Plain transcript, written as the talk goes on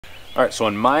Alright, so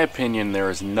in my opinion, there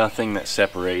is nothing that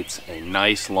separates a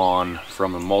nice lawn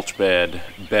from a mulch bed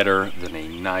better than a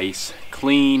nice,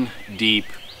 clean, deep,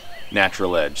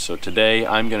 natural edge. So today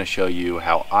I'm going to show you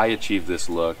how I achieve this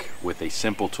look with a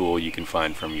simple tool you can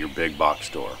find from your big box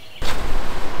store.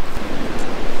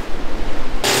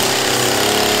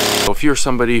 So if you're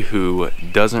somebody who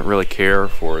doesn't really care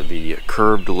for the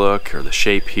curved look or the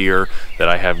shape here that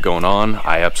I have going on,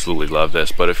 I absolutely love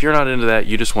this. But if you're not into that,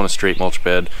 you just want a straight mulch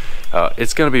bed,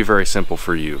 it's going to be very simple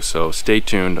for you. So stay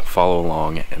tuned, follow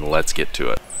along, and let's get to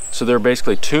it. So there are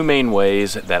basically two main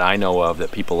ways that I know of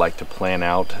that people like to plan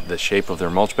out the shape of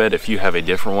their mulch bed. If you have a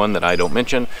different one that I don't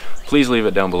mention, please leave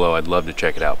it down below. I'd love to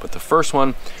check it out. But the first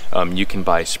one, you can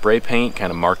buy spray paint,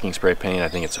 kind of marking spray paint. I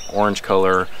think it's orange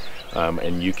color.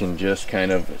 And you can just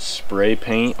kind of spray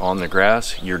paint on the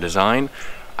grass your design.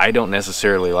 I don't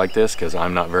necessarily like this because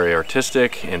I'm not very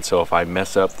artistic, and so if I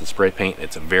mess up the spray paint,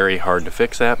 it's very hard to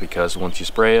fix that because once you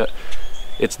spray it,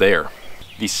 it's there.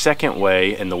 The second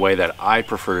way, and the way that I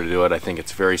prefer to do it, I think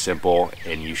it's very simple,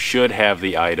 and you should have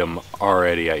the item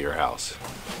already at your house.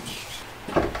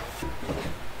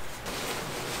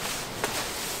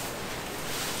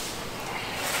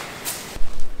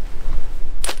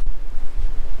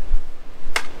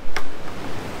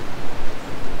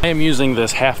 I am using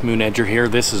this Half Moon edger here.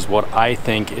 This is what I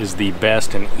think is the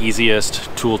best and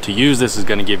easiest tool to use. This is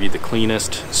going to give you the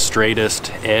cleanest,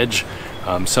 straightest edge.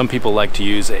 Some people like to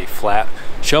use a flat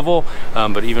shovel,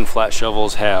 but even flat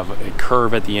shovels have a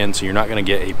curve at the end, so you're not going to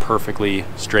get a perfectly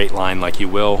straight line like you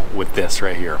will with this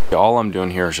right here. All I'm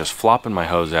doing here is just flopping my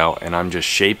hose out, and I'm just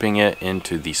shaping it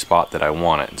into the spot that I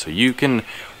want it. And so you can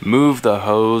move the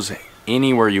hose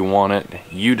anywhere you want it.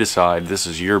 You decide. This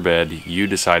is your bed, you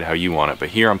decide how you want it. But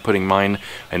here I'm putting mine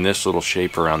in this little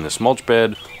shape around this mulch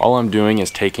bed. All I'm doing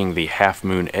is taking the Half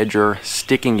Moon edger,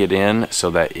 sticking it in so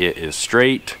that it is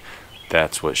straight.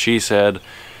 That's what she said.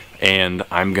 And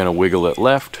I'm gonna wiggle it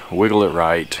left, wiggle it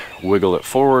right, wiggle it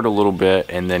forward a little bit,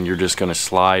 and then you're just gonna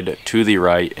slide to the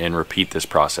right and repeat this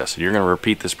process. And you're gonna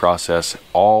repeat this process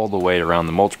all the way around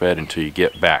the mulch bed until you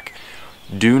get back.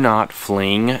 Do not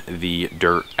fling the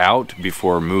dirt out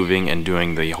before moving and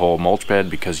doing the whole mulch bed,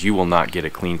 because you will not get a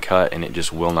clean cut and it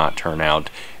just will not turn out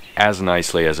as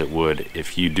nicely as it would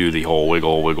if you do the whole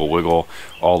wiggle, wiggle, wiggle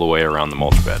all the way around the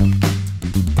mulch bed.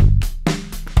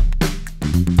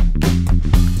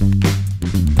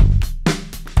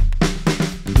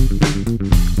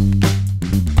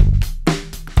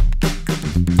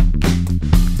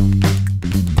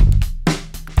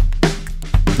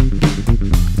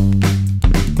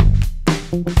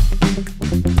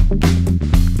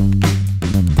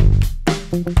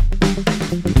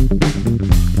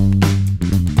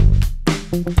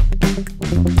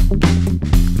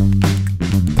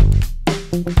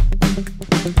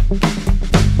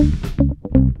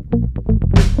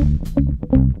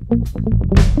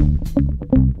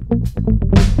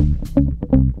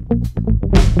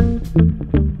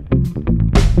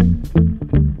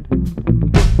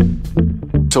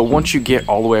 So once you get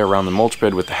all the way around the mulch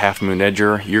bed with the Half Moon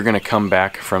edger, you're going to come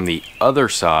back from the other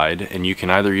side, and you can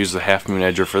either use the Half Moon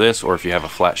edger for this, or if you have a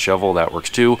flat shovel, that works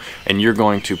too. And you're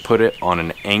going to put it on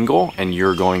an angle, and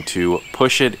you're going to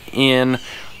push it in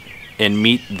and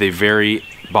meet the very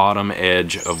bottom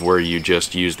edge of where you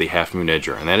just used the Half Moon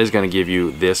edger. And that is going to give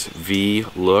you this V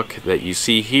look that you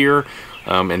see here,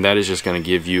 and that is just going to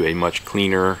give you a much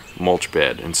cleaner mulch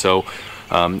bed. And so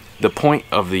the point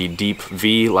of the deep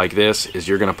V like this is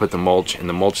you're going to put the mulch, and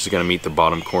the mulch is going to meet the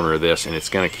bottom corner of this, and it's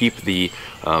going to keep the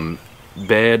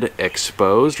bed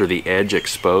exposed, or the edge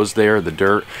exposed there, the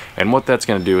dirt. And what that's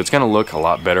going to do, it's going to look a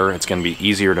lot better. It's going to be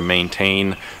easier to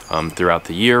maintain throughout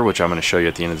the year, which I'm going to show you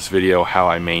at the end of this video how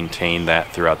I maintain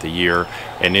that throughout the year.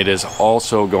 And it is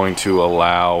also going to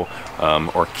allow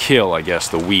or kill, I guess,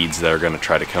 the weeds that are going to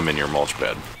try to come in your mulch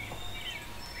bed.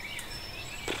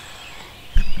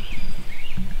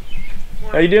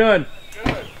 How you doing?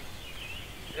 Good.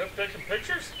 You have to take some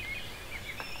pictures?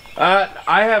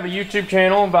 I have a YouTube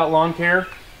channel about lawn care,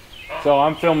 so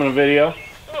I'm filming a video.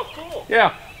 Oh, cool.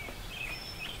 Yeah.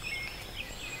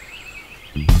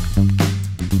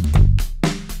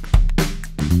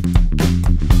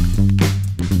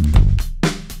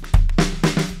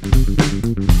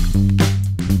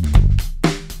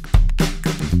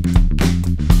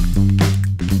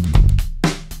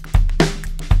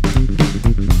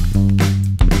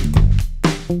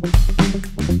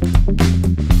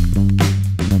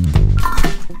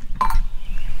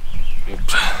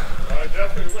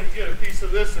 Definitely wouldn't get a piece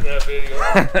of this in that video.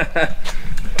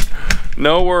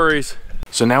 No worries.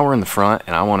 So now we're in the front,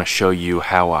 and I want to show you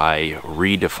how I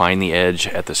redefine the edge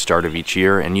at the start of each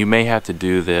year. And you may have to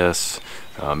do this,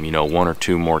 you know, 1 or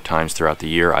 2 more times throughout the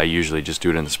year. I usually just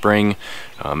do it in the spring,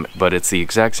 but it's the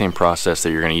exact same process that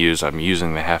you're going to use. I'm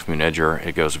using the Half Moon Edger.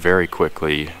 It goes very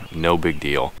quickly, no big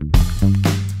deal.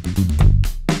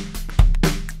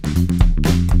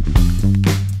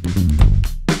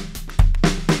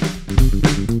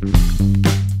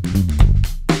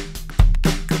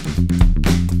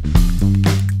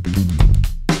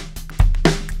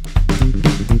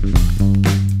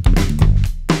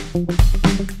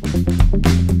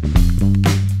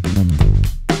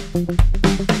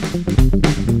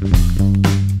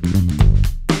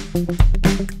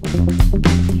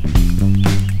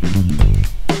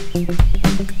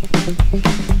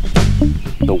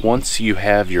 So once you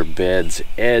have your beds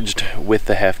edged with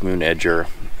the Half Moon Edger,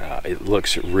 it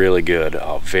looks really good,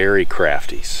 very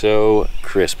crafty, so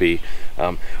crispy,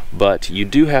 but you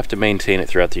do have to maintain it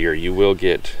throughout the year. You will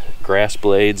get grass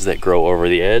blades that grow over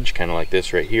the edge, kind of like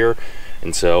this right here,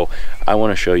 and so I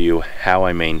want to show you how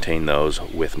I maintain those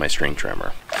with my string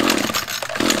trimmer.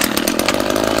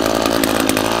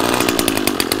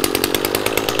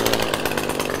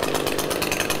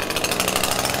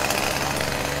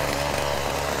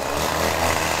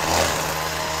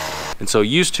 And so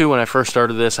used to, when I first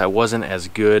started this, I wasn't as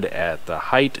good at the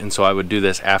height, and so I would do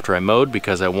this after I mowed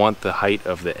because I want the height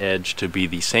of the edge to be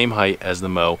the same height as the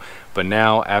mow. But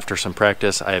now, after some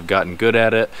practice, I have gotten good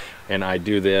at it, and I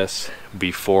do this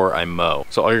before I mow.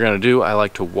 So all you're gonna do, I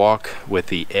like to walk with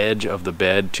the edge of the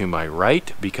bed to my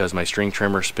right because my string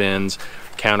trimmer spins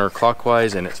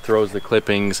counterclockwise and it throws the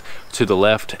clippings to the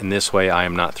left, and this way I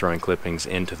am not throwing clippings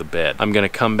into the bed. I'm gonna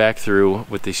come back through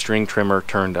with the string trimmer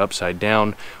turned upside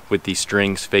down with the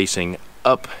strings facing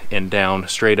up and down,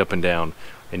 straight up and down,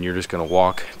 and you're just gonna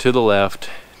walk to the left,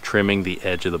 trimming the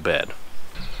edge of the bed.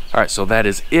 All right, so that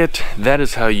is it. That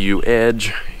is how you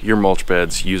edge your mulch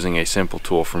beds using a simple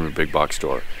tool from your big box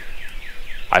store.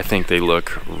 I think they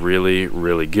look really,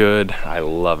 really good. I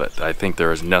love it. I think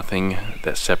there is nothing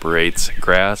that separates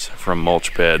grass from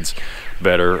mulch beds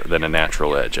better than a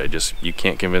natural edge. You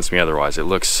can't convince me otherwise. It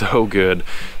looks so good,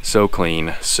 so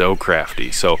clean, so crafty.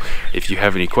 So if you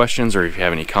have any questions or if you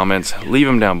have any comments, leave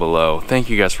them down below. Thank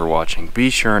you guys for watching. Be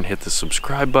sure and hit the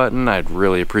subscribe button. I'd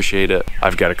really appreciate it.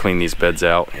 I've got to clean these beds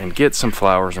out and get some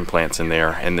flowers and plants in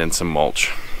there and then some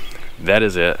mulch. That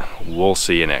is it. We'll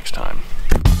see you next time.